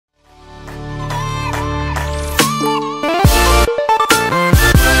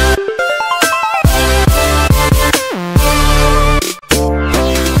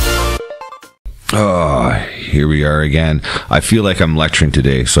we are again. I feel like I'm lecturing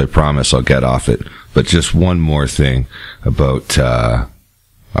today, so I promise I'll get off it. But just one more thing about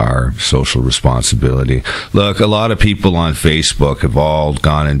our social responsibility. Look, a lot of people on Facebook have all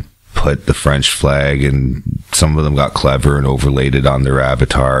gone and put the French flag, and some of them got clever and overlaid it on their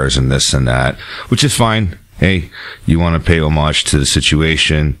avatars and this and that, which is fine. Hey, you want to pay homage to the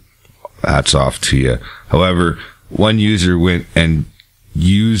situation, hats off to you. However, one user went and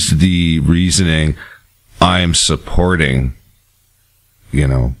used the reasoning, I'm supporting,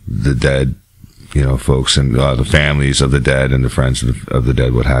 the dead, folks, and the families of the dead and the friends of the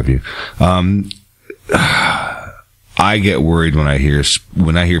dead, what have you. I get worried when I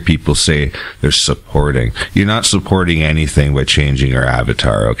hear people say they're supporting. You're not supporting anything by changing your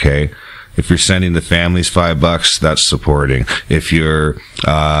avatar, okay? If you're sending the families $5, that's supporting. If you're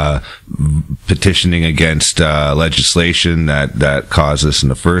petitioning against legislation that caused this in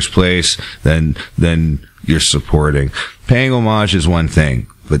the first place, then you're supporting. Paying homage is one thing,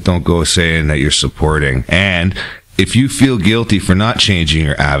 but don't go saying that you're supporting. And if you feel guilty for not changing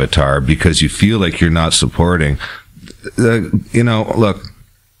your avatar because you feel like you're not supporting, look,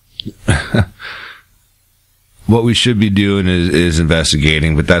 what we should be doing is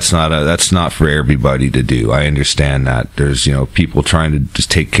investigating, but that's not for everybody to do. I understand that there's people trying to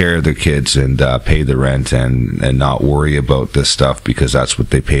just take care of their kids and pay the rent and not worry about this stuff because that's what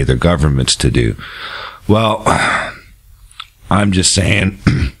they pay their governments to do. Well, I'm just saying,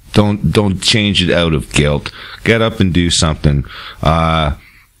 don't change it out of guilt. Get up and do something. Pass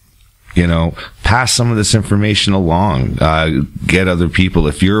some of this information along. Get other people,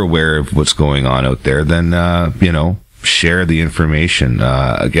 if you're aware of what's going on out there, then, share the information.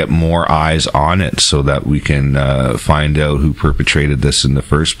 Get more eyes on it so that we can find out who perpetrated this in the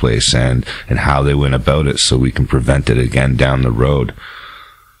first place and how they went about it so we can prevent it again down the road.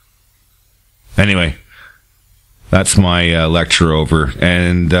 Anyway, that's my lecture over.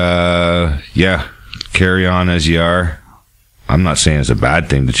 And, carry on as you are. I'm not saying it's a bad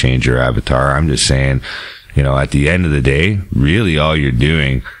thing to change your avatar. I'm just saying, at the end of the day, really all you're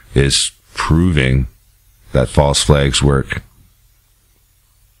doing is proving that false flags work.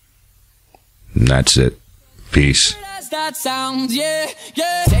 And that's it. Peace. That sounds, yeah.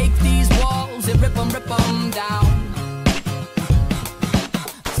 Take these walls and rip them down.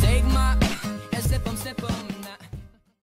 Take my and slip them.